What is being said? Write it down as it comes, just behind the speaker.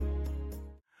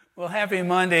Well, happy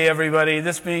Monday, everybody.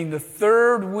 This being the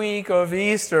third week of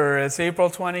Easter. It's April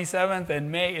 27th,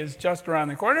 and May is just around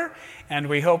the corner. And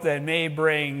we hope that May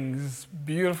brings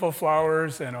beautiful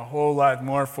flowers and a whole lot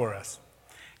more for us.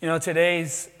 You know,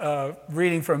 today's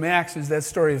reading from Acts is that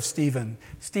story of Stephen.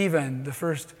 Stephen, the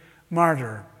first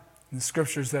martyr in the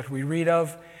scriptures that we read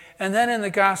of. And then in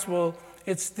the gospel,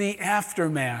 it's the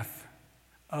aftermath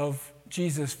of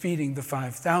Jesus feeding the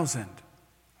 5,000.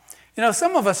 You know,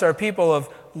 some of us are people of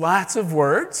lots of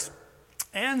words,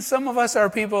 and some of us are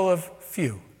people of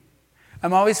few.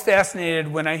 I'm always fascinated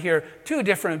when I hear two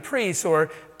different priests or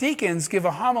deacons give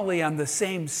a homily on the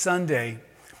same Sunday.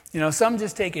 You know, some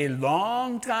just take a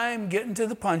long time getting to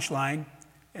the punchline,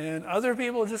 and other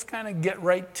people just kind of get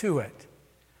right to it.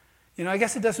 You know, I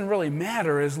guess it doesn't really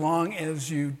matter as long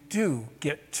as you do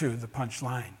get to the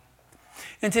punchline.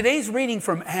 In today's reading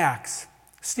from Acts,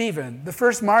 Stephen, the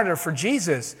first martyr for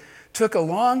Jesus, took a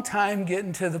long time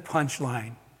getting to the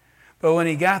punchline. But when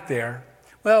he got there,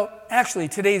 well, actually,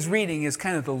 today's reading is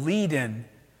kind of the lead-in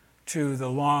to the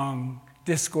long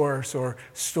discourse or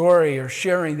story or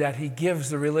sharing that he gives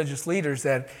the religious leaders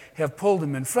that have pulled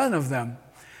him in front of them.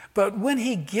 But when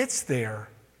he gets there,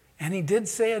 and he did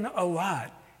say a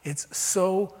lot, it's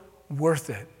so worth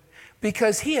it.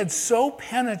 Because he had so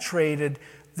penetrated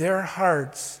their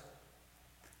hearts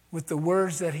with the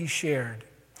words that he shared.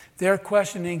 They're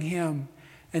questioning him,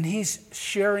 and he's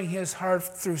sharing his heart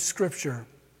through Scripture.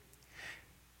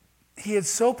 He had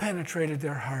so penetrated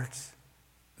their hearts,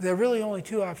 that really only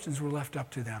two options were left up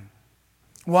to them.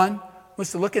 One was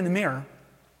to look in the mirror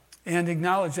and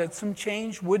acknowledge that some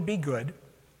change would be good.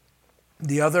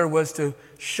 The other was to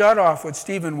shut off what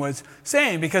Stephen was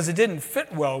saying because it didn't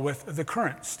fit well with the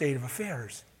current state of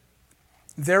affairs.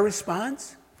 Their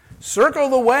response? Circle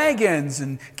the wagons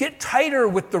and get tighter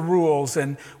with the rules,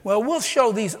 and, well, we'll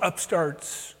show these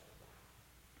upstarts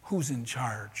who's in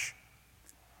charge.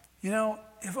 You know,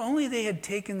 if only they had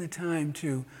taken the time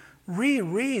to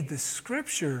reread the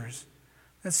scriptures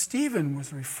that Stephen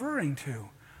was referring to,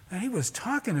 that he was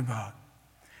talking about.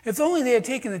 If only they had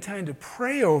taken the time to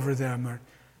pray over them or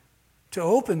to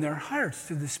open their hearts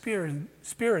to the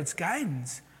Spirit's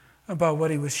guidance about what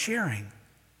he was sharing.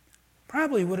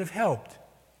 Probably would have helped.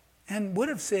 And would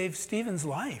have saved Stephen's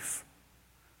life.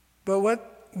 But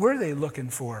what were they looking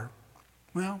for?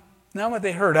 Well, not what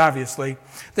they heard, obviously.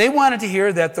 They wanted to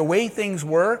hear that the way things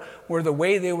were the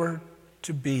way they were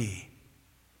to be.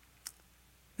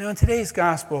 Now, in today's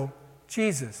gospel,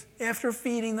 Jesus, after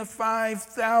feeding the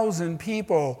 5,000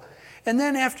 people, and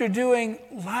then after doing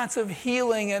lots of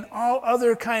healing and all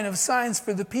other kind of signs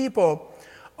for the people,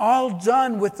 all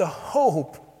done with the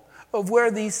hope of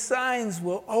where these signs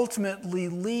will ultimately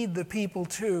lead the people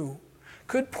to,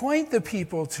 could point the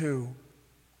people to,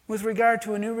 with regard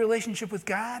to a new relationship with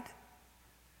God?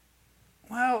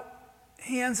 Well,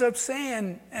 he ends up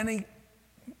saying, and he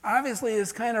obviously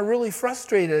is kind of really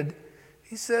frustrated,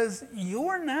 he says,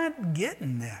 you're not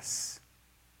getting this.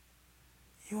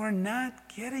 You're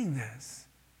not getting this.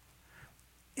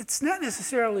 It's not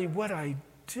necessarily what I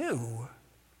do,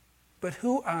 but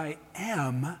who I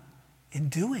am in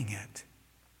doing it.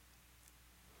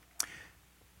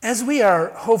 As we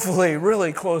are hopefully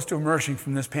really close to emerging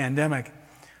from this pandemic,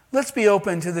 let's be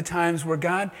open to the times where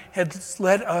God has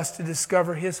led us to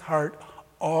discover his heart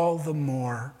all the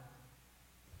more,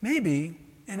 maybe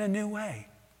in a new way.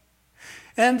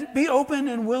 And be open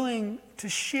and willing to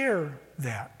share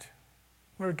that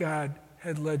where God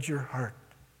had led your heart.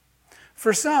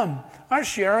 For some, our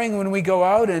sharing when we go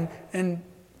out and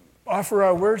offer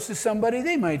our words to somebody,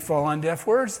 they might fall on deaf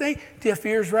ears.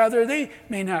 They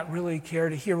may not really care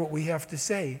to hear what we have to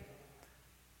say.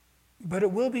 But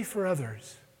it will be for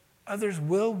others. Others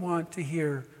will want to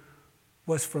hear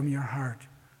what's from your heart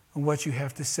and what you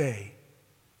have to say.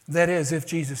 That is, if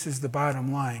Jesus is the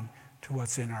bottom line to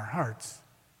what's in our hearts.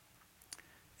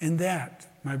 And that,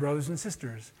 my brothers and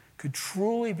sisters, could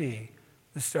truly be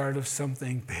the start of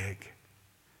something big.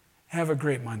 Have a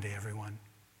great Monday, everyone.